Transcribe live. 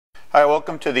Hi,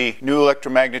 welcome to the New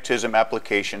Electromagnetism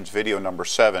Applications video number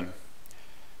 7.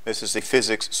 This is the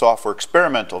FIZZIX software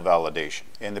experimental validation.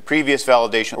 In the previous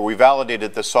validation, where we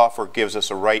validated the software gives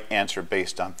us a right answer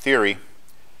based on theory.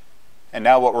 And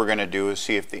now what we're going to do is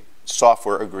see if the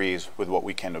software agrees with what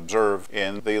we can observe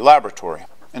in the laboratory.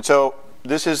 And so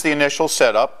this is the initial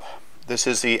setup. This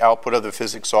is the output of the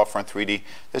FIZZIX software in 3D.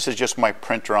 This is just my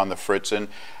printer on the Fritz. And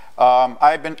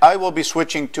I will be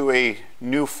switching to a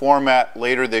new format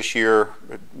later this year,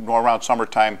 around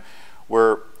summertime,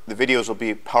 where the videos will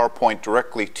be PowerPoint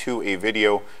directly to a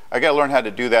video. I got to learn how to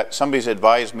do that. Somebody's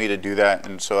advised me to do that,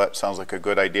 and so that sounds like a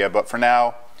good idea. But for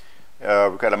now,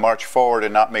 we've got to march forward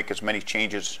and not make as many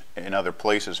changes in other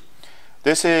places.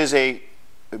 This is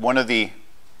one of the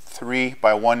 3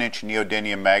 by 1 inch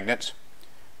neodymium magnets,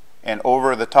 and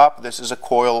over the top of this is a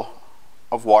coil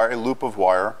of wire, a loop of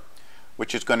wire,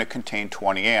 which is going to contain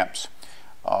 20 amps.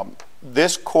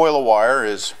 This coil of wire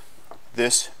is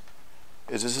this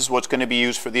is what's going to be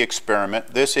used for the experiment.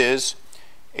 This is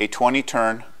a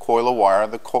 20-turn coil of wire.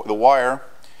 The wire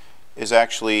is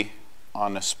actually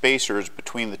on the spacers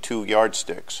between the 2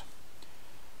 yardsticks,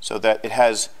 so that it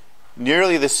has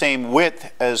nearly the same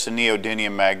width as the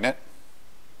neodymium magnet,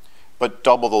 but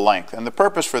double the length. And the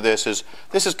purpose for this is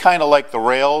kind of like the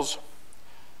rails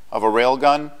of a rail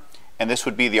gun, and this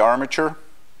would be the armature.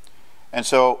 And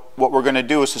so what we're going to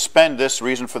do is suspend this,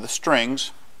 reason for the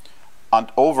strings,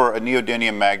 over a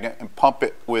neodymium magnet and pump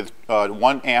it with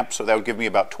 1 amp, so that would give me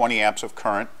about 20 amps of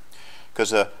current,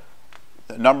 because the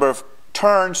number of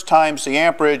turns times the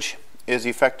amperage is the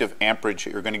effective amperage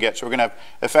that you're going to get. So we're going to have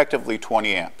effectively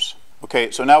 20 amps.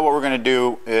 Okay, so now what we're going to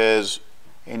do is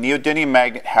a neodymium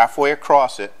magnet halfway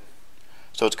across it,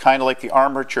 so it's kind of like the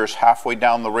armatures halfway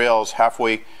down the rails,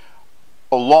 halfway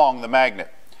along the magnet,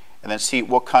 and then see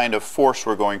what kind of force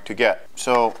we're going to get.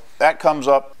 So that comes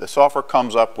up, the software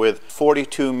comes up with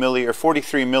 43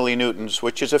 millinewtons,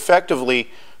 which is effectively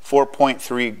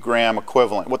 4.3 gram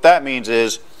equivalent. What that means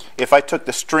is, if I took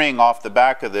the string off the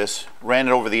back of this, ran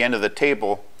it over the end of the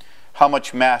table, how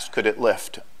much mass could it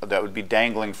lift? That would be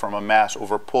dangling from a mass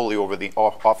over a pulley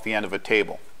off the end of a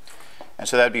table. And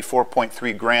so that would be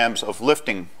 4.3 grams of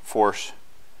lifting force,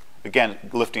 again,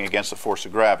 lifting against the force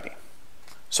of gravity.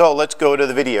 So let's go to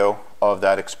the video of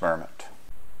that experiment.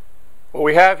 What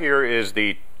we have here is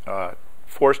the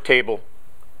force table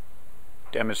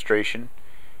demonstration,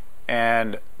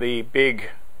 and the big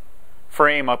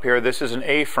frame up here. This is an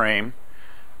A-frame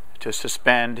to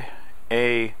suspend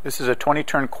this is a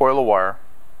 20-turn coil of wire.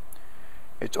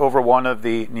 It's over one of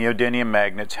the neodymium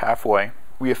magnets halfway.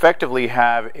 We effectively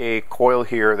have a coil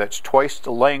here that's twice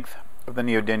the length of the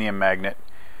neodymium magnet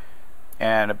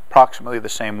and approximately the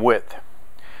same width.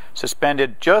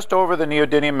 Suspended just over the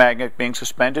neodymium magnet, being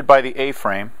suspended by the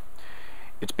A-frame.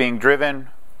 It's being driven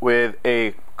with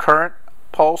a current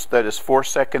pulse that is 4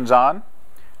 seconds on,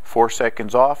 4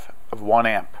 seconds off of 1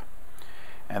 amp.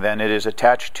 And then it is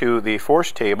attached to the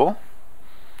force table.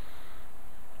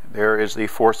 There is the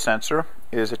force sensor.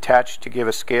 It is attached to give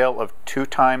a scale of 2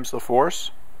 times the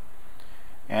force.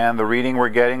 And the reading we're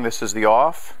getting, this is the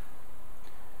off.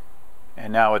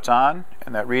 And now it's on.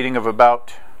 And that reading of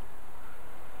about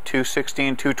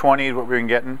 216, 220 is what we're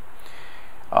getting.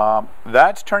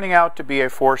 That's turning out to be a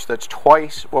force that's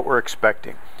twice what we're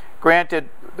expecting. Granted,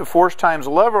 the force times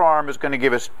the lever arm is going to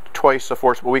give us twice the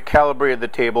force, but we calibrated the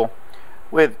table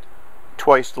with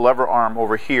twice the lever arm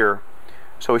over here,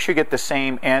 so we should get the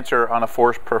same answer on a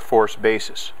force per force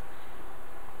basis.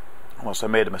 Unless I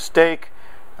made a mistake,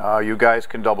 you guys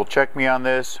can double check me on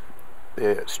this.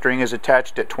 The string is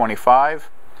attached at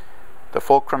 25, the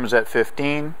fulcrum is at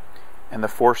 15, and the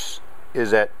force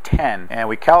is at 10, and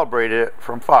we calibrated it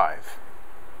from 5,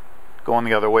 going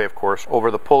the other way, of course, over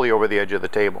the pulley over the edge of the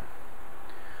table.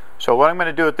 So what I'm going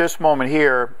to do at this moment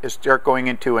here is start going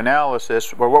into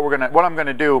analysis. Or what I'm going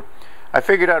to do, I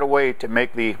figured out a way to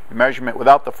make the measurement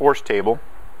without the force table,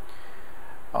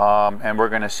 and we're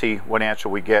going to see what answer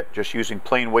we get just using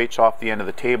plain weights off the end of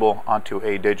the table onto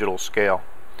a digital scale.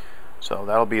 So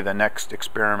that'll be the next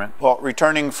experiment. Well,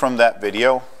 returning from that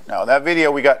video, now that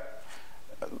video we got,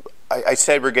 I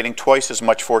said we're getting twice as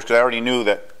much force because I already knew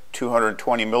that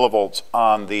 220 millivolts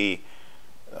on the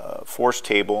force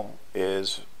table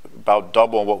is about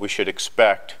double what we should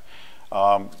expect.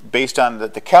 Based on the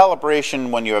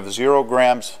calibration, when you have 0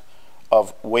 grams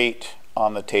of weight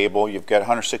on the table, you've got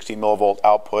 160 millivolt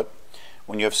output.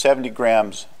 When you have 70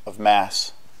 grams of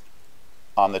mass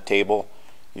on the table,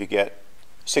 you get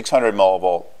 600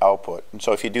 millivolt output. And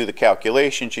so if you do the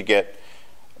calculations, you get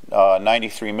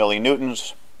 93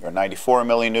 millinewtons or 94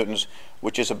 millinewtons,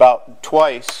 which is about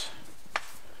twice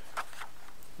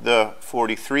the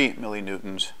 43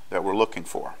 millinewtons that we're looking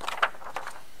for.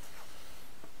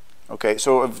 Okay,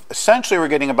 so essentially we're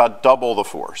getting about double the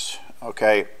force.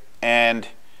 Okay, and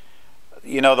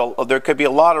you know, there could be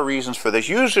a lot of reasons for this.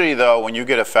 Usually, though, when you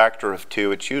get a factor of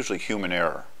 2, it's usually human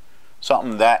error.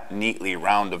 Something that neatly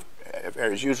round of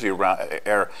error is usually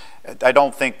error. I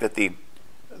don't think that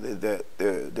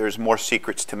there's more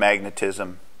secrets to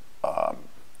magnetism,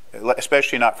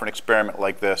 especially not for an experiment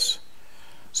like this.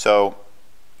 So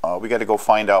we got to go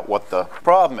find out what the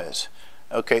problem is.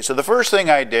 Okay, so the first thing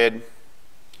I did,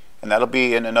 and that'll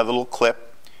be in another little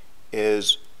clip,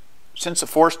 is since the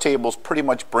force table is pretty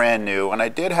much brand new, and I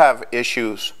did have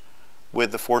issues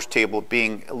with the force table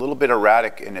being a little bit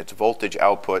erratic in its voltage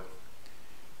output,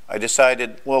 I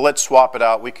decided, well, let's swap it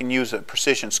out. We can use a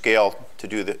precision scale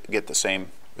to get the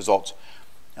same results.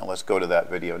 And let's go to that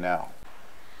video now.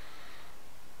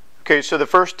 Okay, so the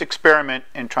first experiment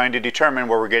in trying to determine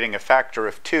where we're getting a factor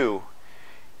of 2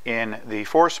 in the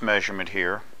force measurement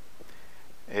here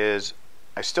is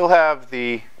I still have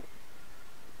the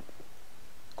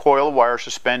coil of wire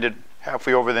suspended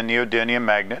halfway over the neodymium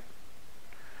magnet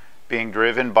being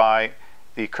driven by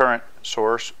the current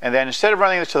source, and then instead of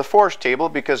running this to the force table,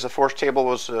 because the force table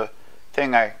was the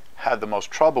thing I had the most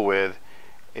trouble with,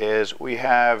 is we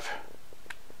have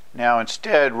now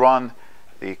instead run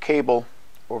the cable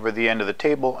over the end of the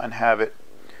table and have it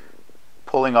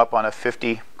pulling up on a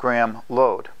 50-gram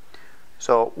load.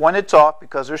 So when it's off,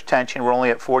 because there's tension, we're only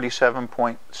at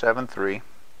 47.73,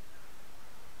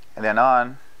 and then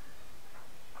on,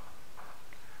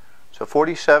 so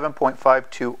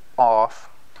 47.52 off,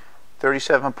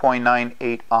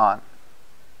 37.98 on.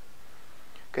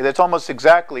 Okay, that's almost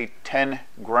exactly 10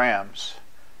 grams,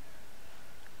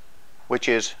 which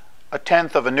is a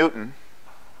tenth of a newton.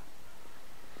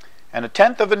 And a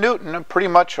tenth of a newton, pretty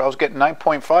much I was getting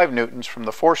 9.5 newtons from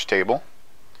the force table.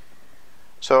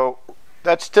 So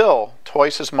that's still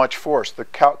twice as much force. The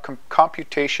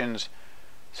computations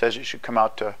says it should come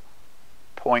out to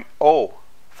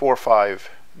 0.045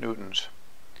 newtons.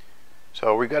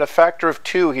 So we got a factor of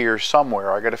 2 here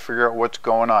somewhere. I got to figure out what's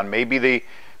going on. Maybe the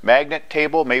magnet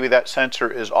table, maybe that sensor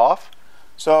is off.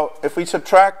 So if we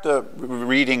subtract the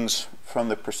readings from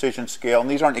the precision scale, and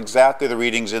these aren't exactly the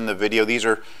readings in the video, these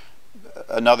are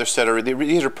another set of,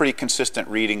 these are pretty consistent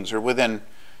readings. They're within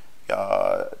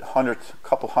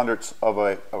couple hundredths of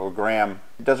a gram.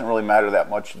 It doesn't really matter that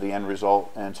much the end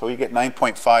result, and so you get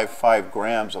 9.55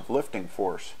 grams of lifting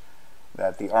force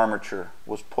that the armature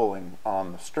was pulling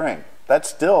on the string. That's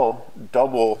still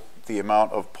double the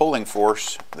amount of pulling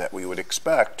force that we would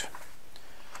expect.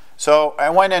 So I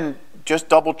went and just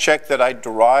double checked that I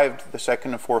derived the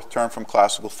second and fourth term from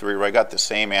classical theory, where I got the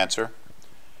same answer.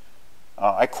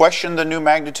 I questioned the new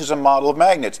magnetism model of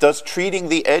magnets. Does treating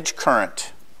the edge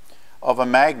current of a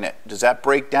magnet, does that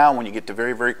break down when you get to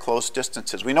very, very close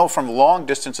distances? We know from long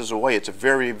distances away it's a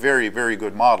very, very, very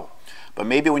good model. But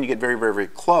maybe when you get very, very, very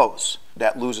close,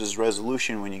 that loses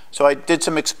resolution when you... So I did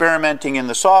some experimenting in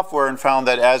the software and found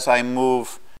that as I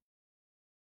move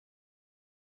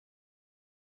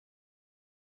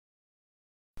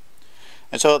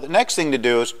and so the next thing to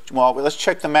do is, well, let's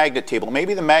check the magnet table.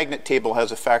 Maybe the magnet table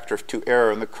has a factor of 2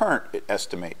 error in the current it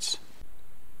estimates.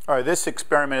 All right, this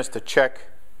experiment is to check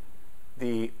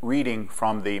the reading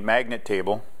from the magnet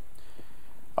table.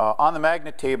 On the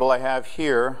magnet table I have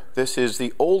here, this is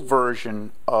the old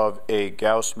version of a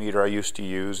Gauss meter I used to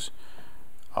use.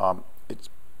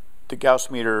 The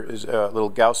Gauss meter is little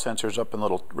Gauss sensors up in a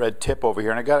little red tip over here,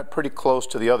 and I got it pretty close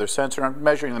to the other sensor. I'm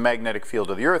measuring the magnetic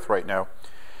field of the Earth right now.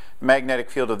 The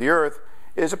magnetic field of the Earth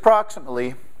is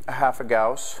approximately a half a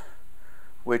Gauss,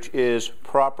 which is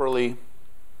properly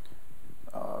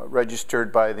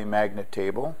registered by the magnet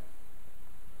table.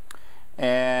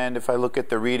 And if I look at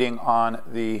the reading on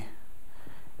the,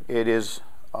 it is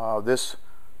this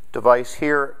device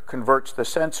here converts the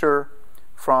sensor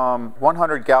from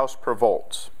 100 Gauss per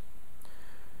volts.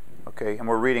 Okay, and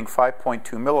we're reading 5.2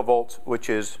 millivolts, which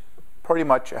is pretty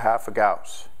much a half a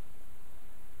Gauss.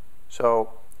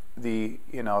 So the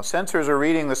sensors are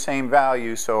reading the same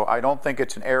value, so I don't think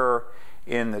it's an error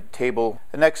in the table.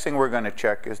 The next thing we're going to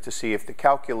check is to see if the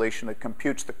calculation that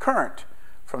computes the current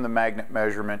from the magnet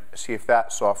measurement, see if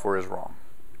that software is wrong.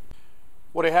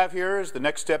 What I have here is the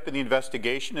next step in the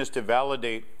investigation is to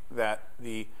validate that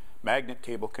the magnet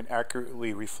table can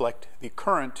accurately reflect the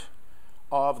current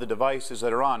of the devices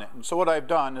that are on it. And so what I've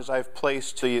done is I've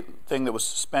placed the thing that was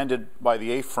suspended by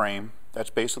the A-frame, that's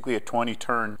basically a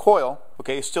 20-turn coil,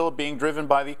 okay, still being driven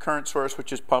by the current source,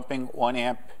 which is pumping 1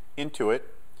 amp into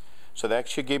it. So that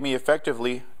should give me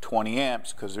effectively 20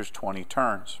 amps because there's 20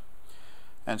 turns.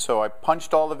 And so I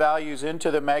punched all the values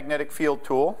into the magnetic field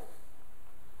tool.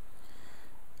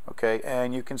 Okay,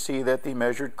 and you can see that the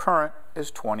measured current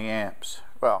is 20 amps.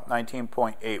 Well,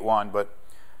 19.81, but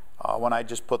when I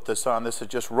just put this on, this is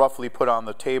just roughly put on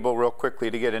the table real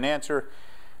quickly to get an answer.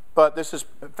 But this is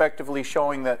effectively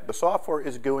showing that the software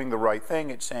is doing the right thing.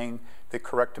 It's saying the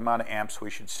correct amount of amps we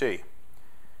should see.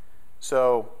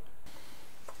 So,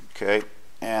 okay,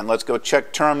 and let's go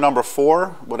check term number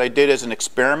 4. What I did as an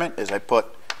experiment is I put,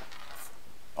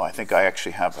 oh, I think I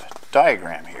actually have a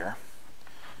diagram here,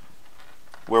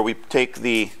 where we take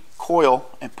the coil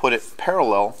and put it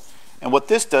parallel. And what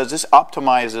this does, this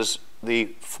optimizes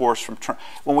the force from term.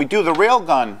 When we do the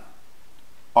railgun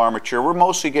armature, we're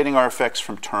mostly getting our effects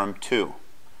from term 2.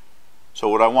 So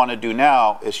what I want to do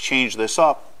now is change this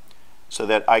up so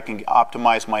that I can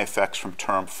optimize my effects from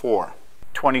term 4.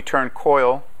 20 turn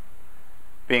coil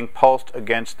being pulsed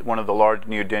against one of the large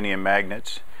neodymium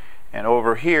magnets. And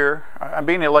over here, I'm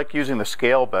like using the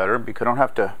scale better because I don't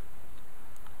have to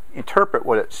interpret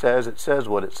what it says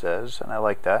what it says, and I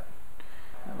like that.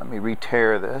 And let me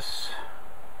re-tear this.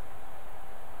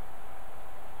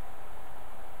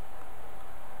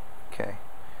 Okay,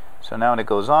 so now when it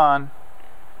goes on,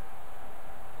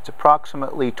 it's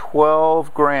approximately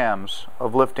 12 grams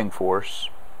of lifting force.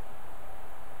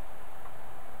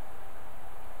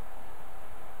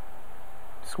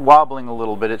 It's wobbling a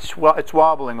little bit. It's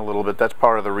wobbling a little bit. That's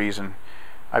part of the reason.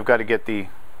 I've got to get the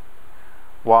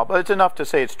wobble. It's enough to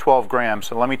say it's 12 grams.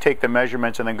 So let me take the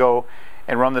measurements and then go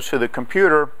and run this through the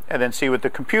computer and then see what the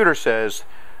computer says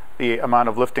the amount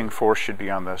of lifting force should be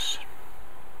on this.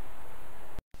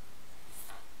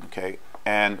 Okay,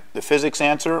 and the FIZZIX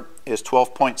answer is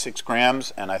 12.6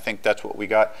 grams, and I think that's what we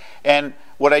got. And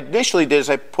what I initially did is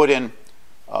I put in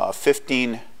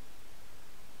 15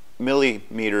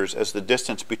 millimeters as the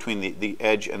distance between the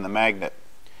edge and the magnet,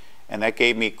 and that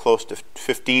gave me close to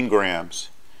 15 grams.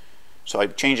 So I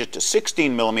changed it to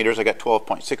 16 millimeters, I got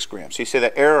 12.6 grams. So you see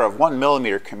that error of 1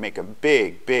 millimeter can make a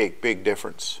big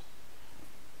difference.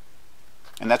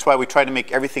 And that's why we try to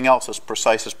make everything else as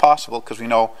precise as possible, because we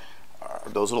know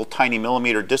those little tiny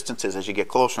millimeter distances, as you get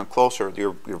closer and closer,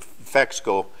 your effects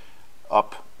go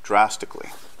up drastically.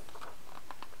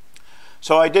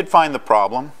 So I did find the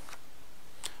problem.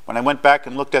 When I went back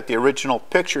and looked at the original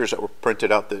pictures that were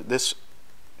printed out, this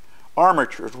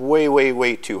armature is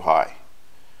way too high.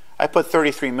 I put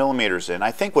 33 millimeters in.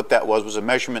 I think what that was a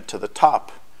measurement to the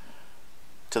top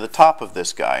of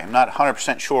this guy. I'm not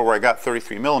 100% sure where I got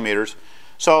 33 millimeters.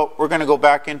 So we're going to go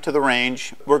back into the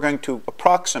range. We're going to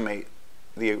approximate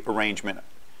the arrangement.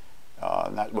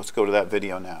 Let's go to that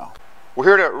video now. We're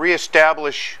here to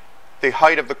reestablish the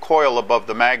height of the coil above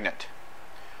the magnet.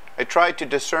 I tried to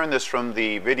discern this from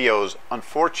the videos.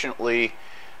 Unfortunately,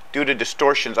 due to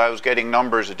distortions, I was getting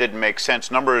numbers that didn't make sense,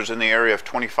 numbers in the area of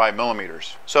 25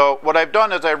 millimeters. So what I've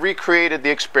done is I recreated the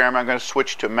experiment. I'm going to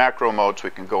switch to macro mode so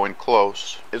we can go in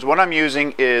close. What I'm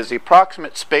using is the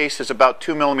approximate space is about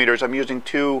 2 millimeters. I'm using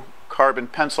 2 carbon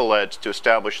pencil leads to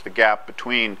establish the gap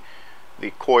between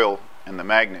the coil and the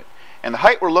magnet. And the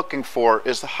height we're looking for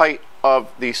is the height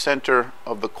of the center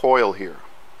of the coil here.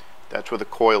 That's where the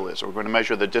coil is. We're going to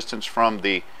measure the distance from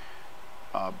the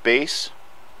base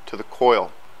to the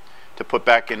coil to put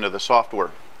back into the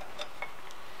software.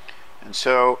 And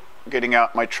so, getting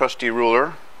out my trusty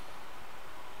ruler,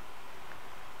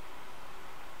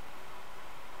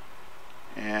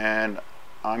 and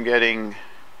I'm getting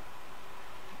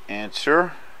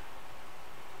answer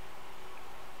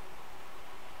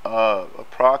of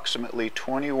approximately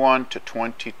 21 to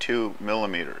 22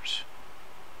 millimeters.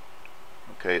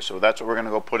 Okay, so that's what we're going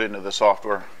to go put into the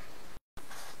software.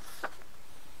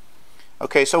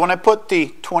 Okay, so when I put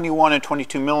the 21 and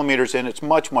 22 millimeters in, it's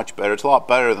much better. It's a lot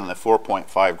better than the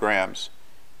 4.5 grams.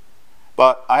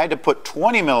 But I had to put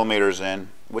 20 millimeters in,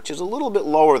 which is a little bit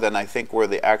lower than I think where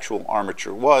the actual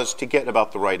armature was, to get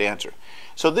about the right answer.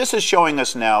 So this is showing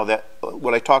us now that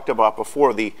what I talked about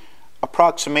before, the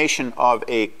approximation of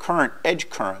a current, edge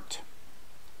current,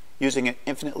 using an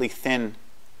infinitely thin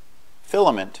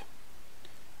filament,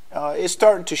 is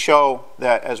starting to show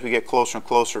that as we get closer and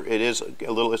closer,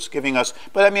 it's giving us,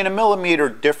 but I mean a millimeter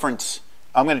difference.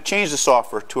 I'm going to change the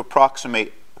software to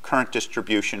approximate current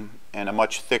distribution and a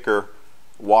much thicker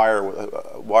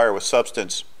wire with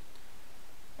substance,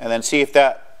 and then see if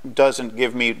that doesn't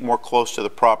give me more close to the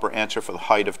proper answer for the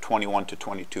height of 21 to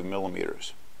 22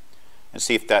 millimeters, and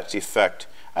see if that's the effect.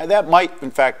 That might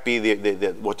in fact be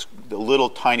the little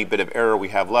tiny bit of error we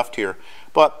have left here,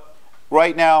 but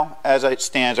right now, as it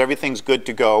stands, everything's good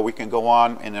to go. We can go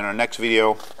on, and in our next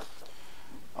video,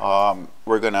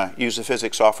 We're going to use the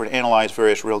FIZZIX software to analyze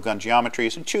various railgun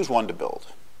geometries and choose one to build.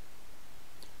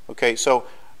 Okay, so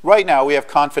right now we have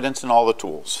confidence in all the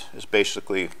tools is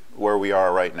basically where we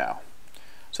are right now,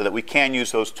 so that we can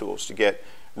use those tools to get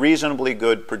reasonably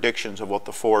good predictions of what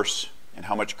the force and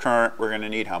how much current we're going to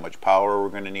need, how much power we're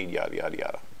going to need, yada, yada,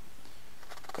 yada.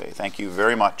 Okay, thank you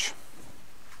very much.